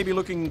kind of maybe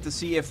looking to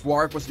see if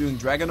Warwick was doing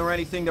Dragon or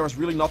anything. There was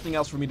really nothing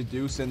else for me to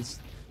do, since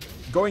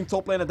going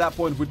top lane at that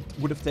point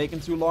would have taken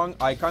too long.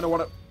 I kind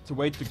of to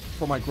wait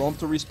for my Grom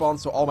to respawn,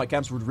 so all my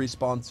camps would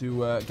respawn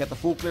to get the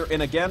full clear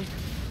in again.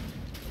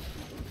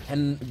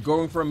 And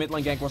going for a mid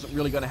lane gank wasn't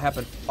really going to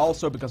happen,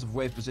 also because of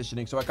wave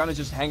positioning. So I kind of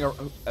just hang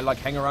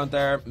around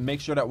there, make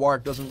sure that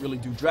Warwick doesn't really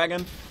do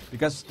Dragon,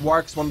 because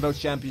Warwick's one of those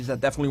champions that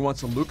definitely wants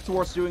to look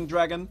towards doing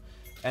Dragon.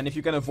 And if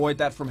you can avoid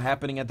that from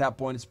happening at that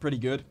point, it's pretty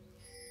good.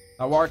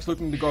 Now Warwick's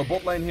looking to go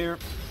bot lane here.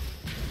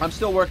 I'm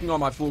still working on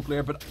my full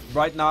clear, but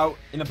right now,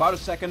 in about a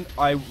second,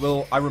 I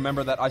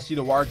remember that I see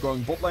the Warwick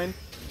going bot lane.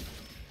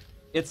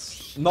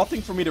 It's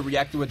nothing for me to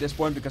react to at this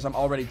point because I'm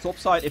already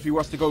topside. If he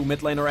was to go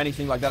mid lane or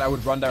anything like that, I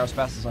would run there as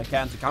fast as I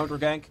can to counter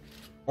gank.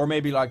 Or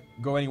maybe like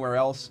go anywhere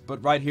else.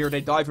 But right here,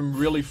 they dive him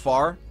really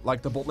far.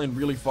 Like the bot lane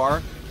really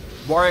far.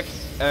 Warwick,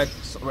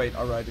 wait,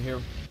 alright,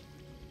 here.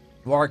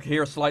 Warwick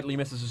here slightly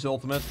misses his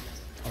ultimate.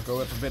 I'll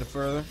go up a bit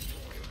further.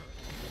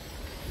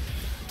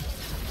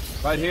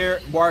 Right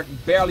here, Warwick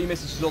barely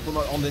misses his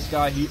ultimate on this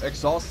guy. He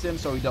exhausts him,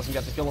 so he doesn't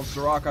get the kill on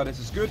Soraka. This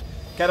is good.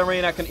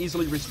 Katarina can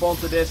easily respond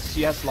to this.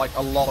 She has like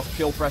a lot of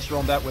kill pressure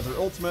on that with her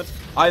ultimate.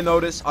 I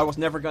noticed I was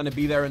never going to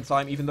be there in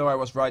time, even though I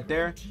was right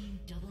there.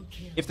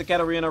 If the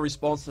Katarina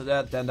responds to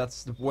that, then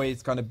that's the way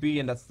it's going to be,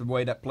 and that's the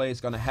way that play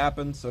is going to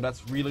happen. So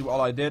that's really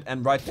all I did.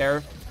 And right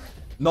there,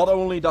 not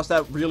only does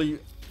that really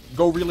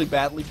go really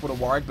badly for the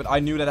Warwick, but I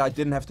knew that I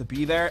didn't have to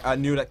be there. I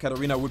knew that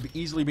Katarina would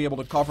easily be able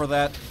to cover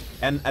that.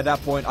 And at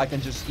that point, I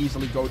can just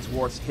easily go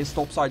towards his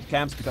topside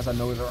camps because I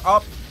know they're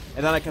up.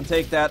 And then I can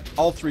take that,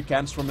 all 3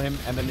 camps from him,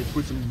 and then it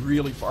puts him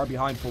really far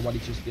behind for what he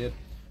just did.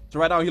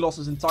 So right now he lost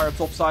his entire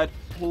top side,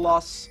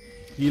 plus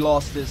he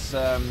lost this,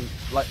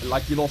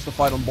 like he lost the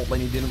fight on bot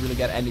lane, he didn't really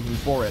get anything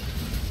for it.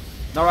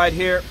 Now right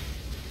here,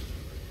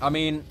 I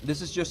mean,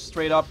 this is just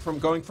straight up from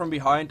going from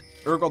behind.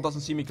 Urgot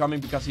doesn't see me coming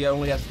because he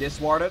only has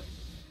this warded.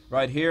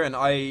 Right here, and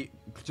I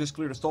just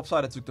cleared the top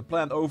side, I took the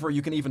plant over.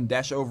 You can even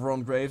dash over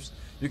on Graves.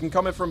 You can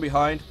come in from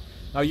behind.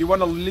 Now you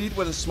want to lead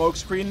with a smoke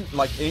screen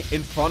like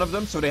in front of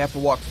them, so they have to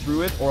walk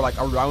through it or like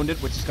around it,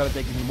 which is going to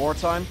take even more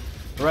time.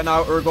 But right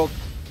now Urgot,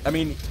 I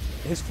mean,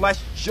 his flash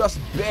just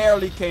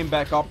barely came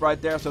back up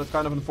right there, so that's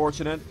kind of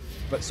unfortunate.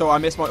 But so I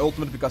missed my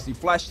ultimate because he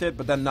flashed it,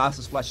 but then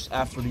Nasus flashes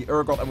after the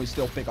Urgot and we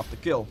still pick up the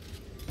kill.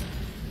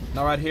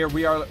 Now right here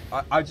we are,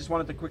 I just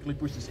wanted to quickly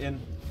push this in,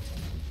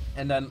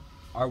 and then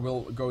I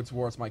will go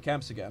towards my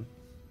camps again.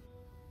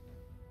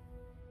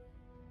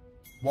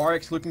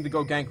 Warwick's looking to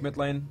go gank mid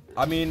lane.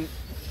 I mean,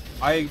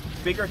 I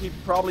figured he'd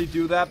probably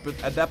do that, but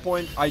at that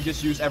point, I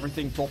just use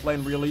everything top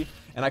lane, really.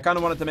 And I kind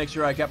of wanted to make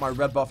sure I get my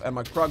red buff and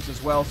my Krugs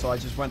as well, so I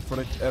just went for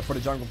the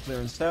jungle clear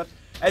instead.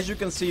 As you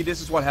can see, this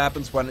is what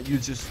happens when you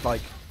just,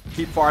 like,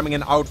 keep farming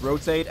and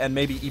out-rotate, and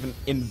maybe even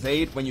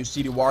invade when you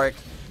see the Warwick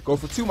go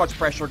for too much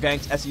pressure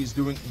ganks, as he's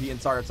doing the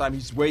entire time.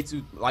 He's way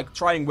too, like,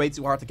 trying way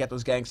too hard to get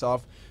those ganks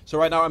off. So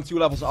right now, I'm 2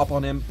 levels up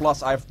on him,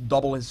 plus I have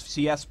double his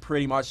CS,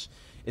 pretty much.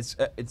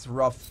 It's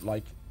rough,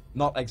 like,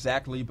 not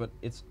exactly, but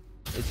it's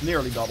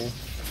nearly double.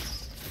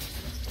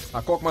 Now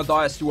Kokma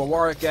dies to a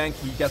Warwick gank.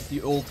 He gets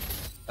the ult.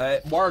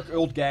 Warwick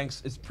ult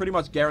ganks is pretty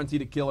much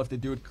guaranteed to kill if they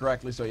do it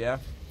correctly, so yeah.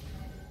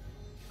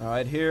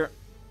 Alright, here.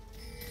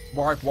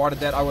 Warwick warded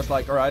that. I was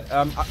like, alright.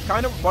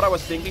 Kind of what I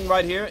was thinking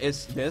right here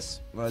is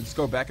this. Let's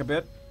go back a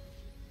bit.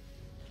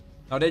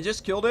 Now they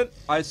just killed it.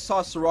 I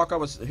saw Soraka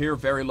was here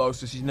very low,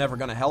 so she's never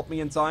gonna help me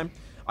in time.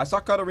 I saw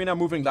Katarina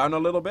moving down a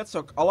little bit,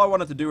 so all I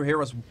wanted to do here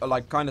was,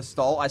 like, kind of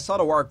stall. I saw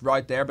the Warwick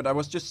right there, but I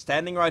was just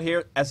standing right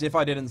here as if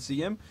I didn't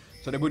see him.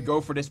 So they would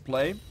go for this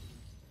play.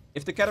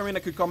 If the Katarina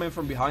could come in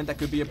from behind, that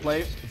could be a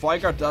play.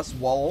 Veigar does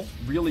wall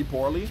really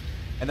poorly,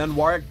 and then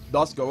Warwick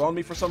does go on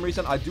me for some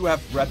reason. I do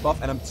have red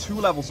buff, and I'm 2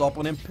 levels up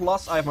on him,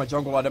 plus I have my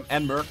jungle item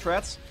and Merc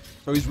threats.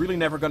 So he's really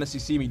never going to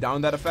CC me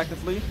down that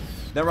effectively.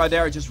 Then right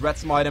there, I just red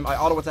smite him. I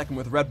auto-attack him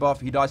with red buff.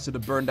 He dies to the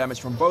burn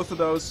damage from both of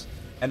those,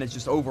 and it's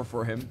just over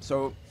for him.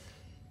 So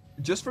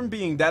just from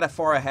being that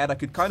far ahead, I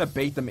could kind of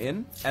bait them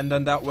in, and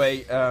then that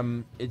way,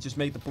 it just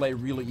made the play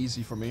really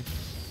easy for me.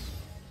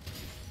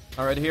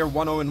 Alright, here,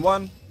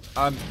 1-0-1.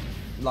 I'm,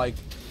 like,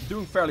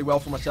 doing fairly well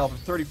for myself.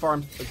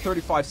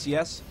 35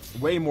 CS,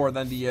 way more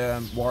than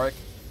the Warwick.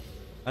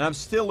 And I'm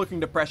still looking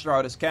to pressure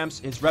out his camps.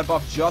 His red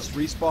buff just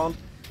respawned.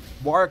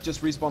 Warwick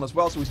just respawned as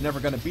well, so he's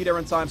never going to be there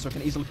in time, so I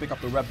can easily pick up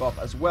the red buff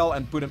as well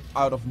and put him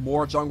out of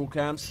more jungle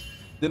camps.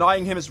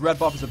 Denying him his red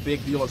buff is a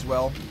big deal as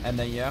well. And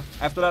then, yeah.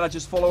 After that, I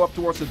just follow up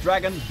towards the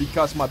dragon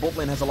because my bot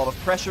lane has a lot of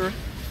pressure.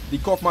 The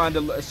Kokma and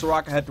the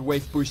Soraka had the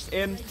wave pushed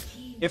in.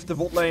 If the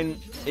bot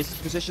lane is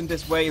positioned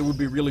this way, it would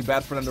be really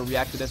bad for them to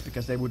react to this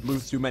because they would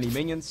lose too many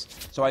minions.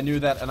 So I knew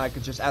that, and I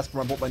could just ask for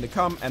my bot lane to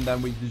come, and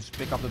then we just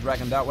pick up the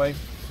dragon that way.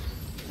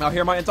 Now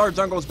here, my entire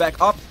jungle is back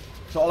up.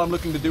 So all I'm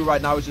looking to do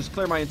right now is just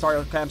clear my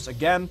entire camps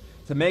again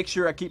to make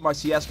sure I keep my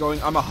CS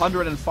going. I'm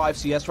 105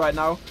 CS right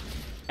now.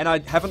 And I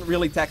haven't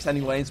really taxed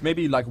any lanes,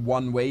 maybe like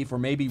 1 wave or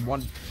maybe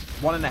one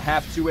and a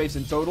half, 2 waves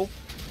in total.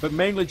 But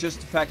mainly just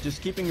the fact,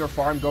 just keeping your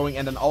farm going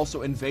and then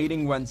also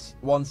invading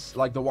once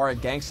like the Warwick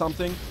ganks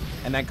something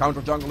and then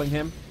counter jungling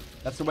him.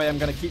 That's the way I'm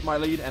gonna keep my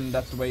lead, and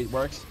that's the way it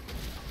works.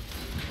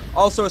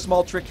 Also, a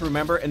small trick to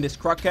remember in this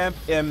Krug camp,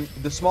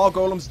 the small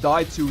golems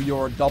die to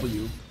your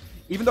W.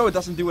 even though it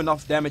doesn't do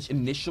enough damage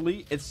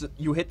initially, it's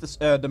you hit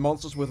the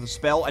monsters with a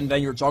spell, and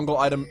then your jungle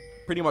item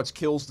pretty much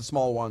kills the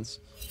small ones.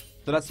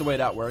 So that's the way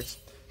that works.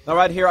 Now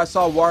right here I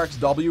saw Warwick's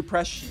W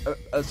press,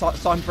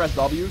 saw him press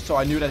W, so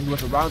I knew that he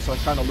was around, so I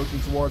was kind of looking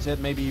towards it.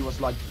 Maybe he was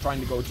like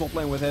trying to go top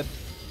lane with it.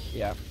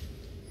 Yeah.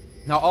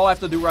 Now all I have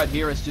to do right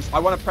here is just, I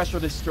want to pressure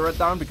this turret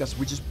down because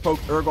we just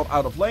poked Urgot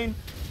out of lane.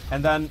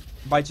 And then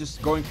by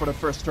just going for the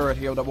first turret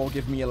here, that will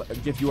give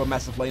you a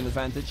massive lane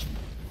advantage.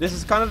 This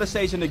is kind of the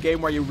stage in the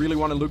game where you really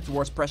want to look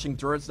towards pressing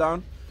turrets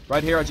down.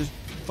 Right here I just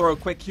throw a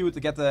quick Q to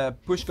get the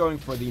push going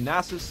for the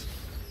Nasus.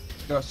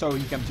 So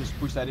you can just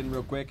push that in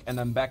real quick and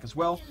then back as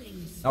well.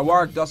 Now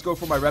Warwick does go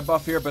for my red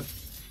buff here, but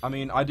I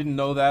mean, I didn't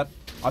know that.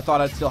 I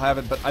thought I'd still have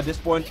it, but at this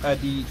point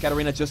the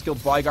Katarina just killed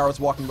Veigar. I was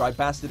walking right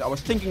past it. I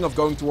was thinking of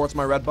going towards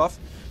my red buff,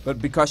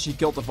 but because she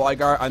killed the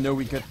Veigar, I know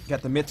we could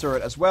get the mid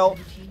turret as well.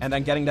 And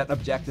then getting that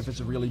objective is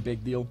a really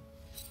big deal.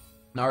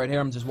 Now right here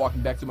I'm just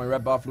walking back to my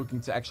red buff, looking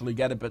to actually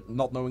get it, but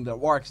not knowing that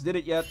Warwick did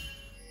it yet.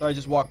 So I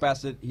just walked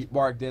past it.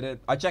 Warwick did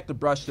it. I checked the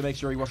brush to make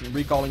sure he wasn't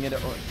recalling it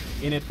or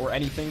in it or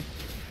anything.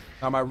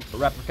 Now my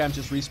Raptor camp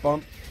just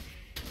respawned.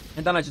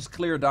 And then I just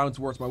clear down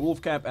towards my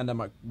wolf camp and then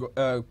my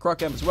croc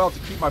camp as well to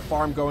keep my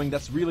farm going.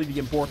 That's really the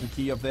important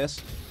key of this.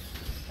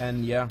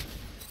 And yeah.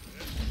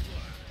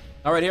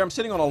 Now right here I'm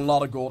sitting on a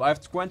lot of gold. I have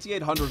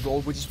 2800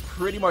 gold, which is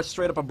pretty much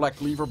straight up a Black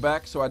Cleaver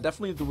back. So I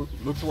definitely need to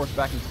look towards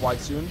backing quite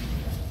soon.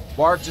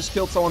 Warwick just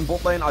killed someone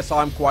bot lane. I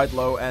saw him quite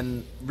low,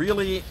 and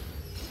really,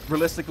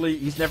 realistically,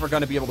 he's never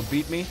going to be able to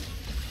beat me.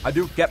 I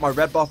do get my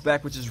red buff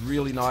back, which is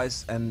really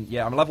nice, and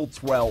yeah, I'm level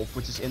 12,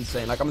 which is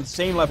insane. Like, I'm at the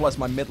same level as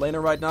my mid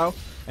laner right now,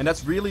 and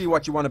that's really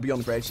what you want to be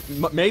on Graves.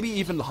 Maybe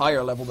even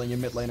higher level than your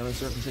mid laner in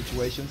certain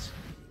situations.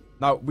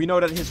 Now, we know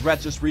that his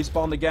red just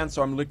respawned again,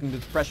 so I'm looking to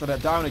pressure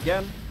that down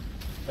again.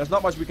 There's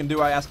not much we can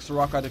do. I ask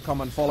Soraka to come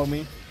and follow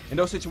me. In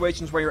those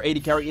situations where your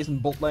AD carry isn't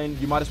bot lane,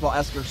 you might as well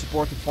ask your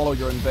support to follow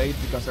your invade,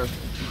 because there's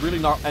really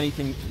not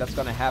anything that's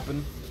gonna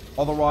happen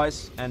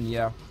otherwise, and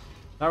yeah.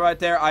 Now right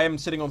there, I am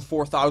sitting on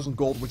 4000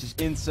 gold, which is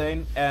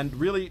insane, and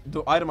really,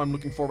 the item I'm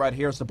looking for right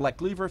here is the Black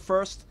Cleaver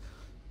first.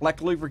 Black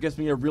Cleaver gives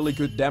me a really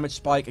good damage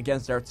spike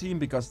against their team,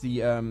 because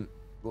the,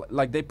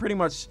 like, they pretty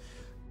much...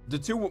 The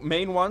two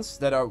main ones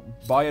that are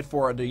buy it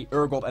for the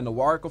Urgot and the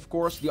Warwick, of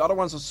course. The other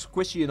ones are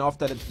squishy enough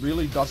that it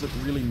really doesn't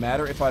really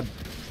matter if I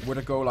were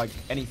to go like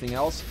anything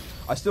else.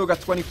 I still got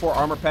 24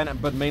 armor pen,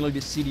 but mainly the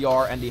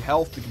CDR and the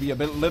health to be a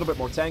little bit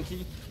more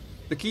tanky.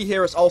 The key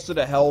here is also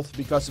the health,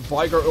 because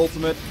Veigar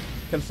ultimate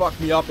can fuck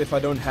me up if I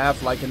don't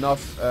have like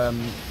enough,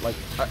 like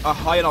a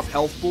high enough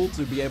health pool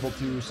to be able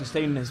to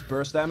sustain his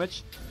burst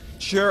damage.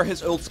 Sure,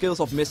 his ult skills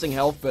of missing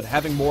health, but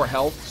having more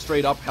health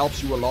straight up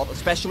helps you a lot,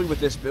 especially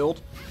with this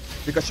build.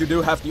 Because you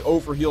do have the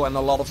overheal and a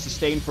lot of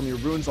sustain from your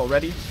runes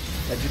already.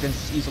 That you can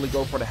just easily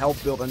go for the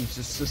health build and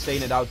just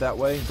sustain it out that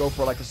way. Go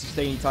for like a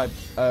sustaining type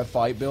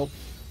fight build.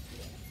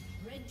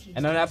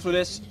 And then after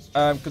this,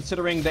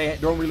 considering they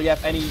don't really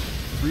have any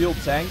real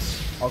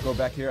tanks. I'll go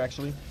back here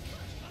actually.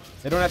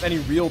 They don't have any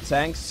real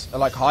tanks,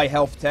 like high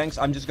health tanks.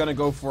 I'm just gonna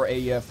go for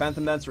a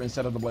Phantom Dancer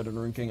instead of the Blade of the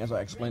Rune King, as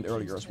I explained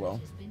earlier as well.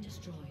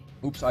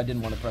 Oops, I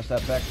didn't want to press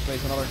that back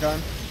space another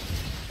time.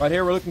 Right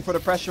here we're looking for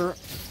the pressure.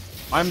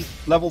 I'm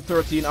level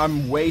 13,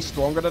 I'm way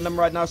stronger than them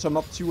right now, so I'm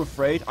not too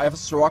afraid. I have a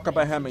Soraka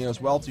behind me as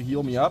well to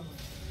heal me up.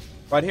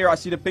 Right here, I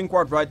see the pink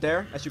ward right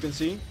there, as you can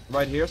see,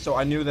 right here. So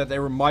I knew that they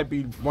might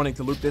be wanting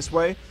to look this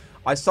way.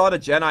 I saw the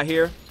Janna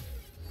here.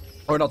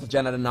 Or not the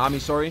Janna, the Nami,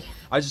 sorry.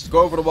 I just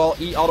go over the wall,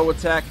 E auto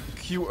attack,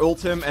 Q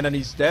ult him, and then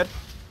he's dead.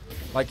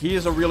 Like, he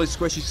is a really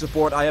squishy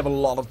support. I have a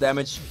lot of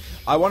damage.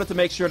 I wanted to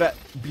make sure that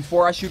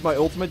before I shoot my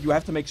ultimate, you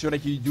have to make sure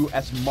that you do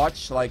as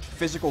much, like,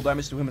 physical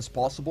damage to him as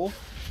possible.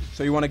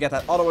 So you want to get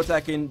that auto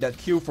attack in, that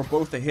Q for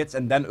both the hits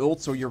and then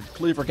ult, so your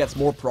cleaver gets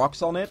more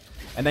procs on it.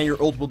 And then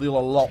your ult will deal a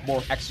lot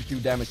more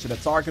execute damage to the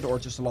target, or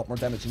just a lot more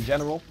damage in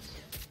general.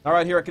 Now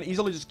right here I can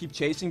easily just keep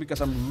chasing because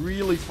I'm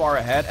really far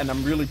ahead and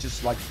I'm really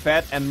just like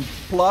fat. And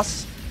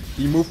plus,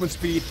 the movement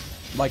speed,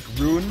 like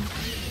Rune,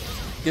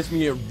 gives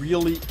me a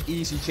really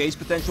easy chase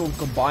potential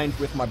combined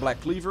with my Black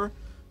Cleaver.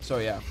 So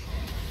yeah.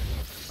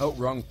 Oh,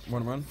 wrong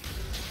one.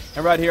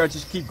 And right here I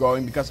just keep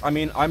going because, I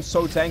mean, I'm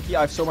so tanky,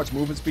 I have so much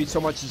movement speed,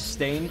 so much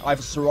sustain. I have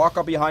a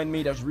Soraka behind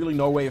me, there's really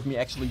no way of me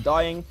actually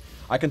dying.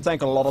 I can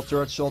tank a lot of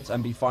turret shots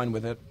and be fine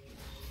with it.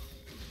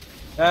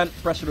 And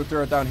pressure the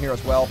turret down here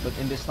as well, but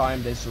in this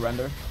time they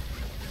surrender.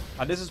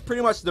 This is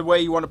pretty much the way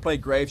you want to play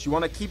Graves. You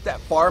want to keep that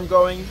farm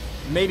going,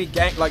 maybe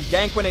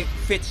gank when it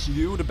fits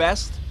you the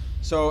best.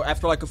 So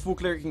after like a full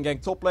clear you can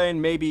gank top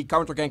lane, maybe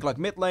counter gank like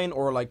mid lane,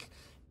 or like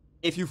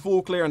if you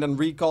full clear and then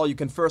recall, you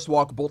can first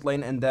walk bot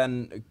lane and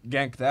then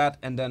gank that,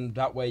 and then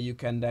that way you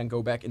can then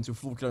go back into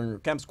full clearing your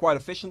camps quite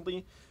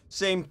efficiently.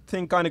 Same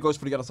thing kind of goes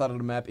for the other side of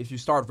the map. If you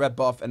start red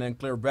buff and then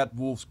clear red,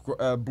 wolves,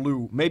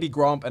 blue, maybe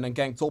Gromp and then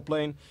gank top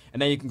lane,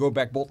 and then you can go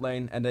back bot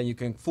lane and then you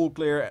can full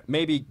clear,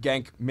 maybe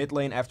gank mid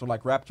lane after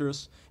like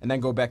Raptors, and then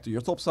go back to your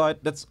top side.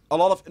 That's a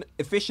lot of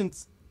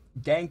efficient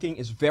ganking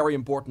is very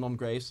important on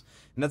Graves,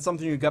 and that's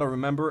something you gotta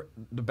remember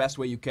the best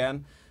way you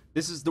can.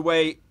 This is the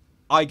way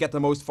I get the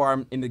most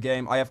farm in the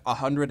game. I have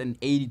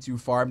 182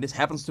 farm. This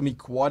happens to me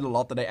quite a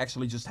lot, that I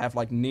actually just have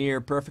like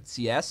near perfect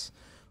CS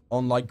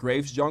on like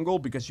Graves jungle,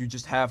 because you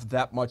just have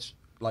that much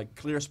like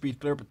clear speed,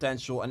 clear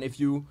potential, and if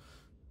you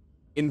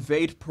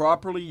invade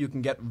properly, you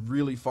can get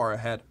really far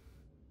ahead.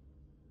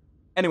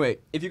 Anyway,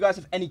 if you guys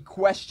have any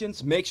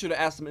questions, make sure to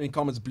ask them in the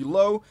comments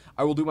below.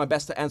 I will do my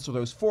best to answer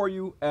those for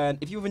you. And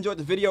if you've enjoyed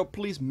the video,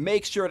 please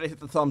make sure to hit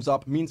the thumbs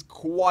up. It means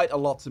quite a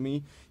lot to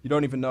me. You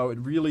don't even know. It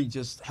really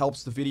just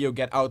helps the video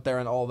get out there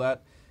and all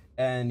that.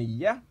 And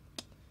yeah,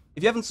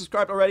 if you haven't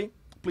subscribed already,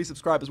 please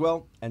subscribe as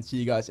well. And see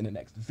you guys in the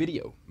next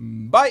video.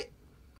 Bye!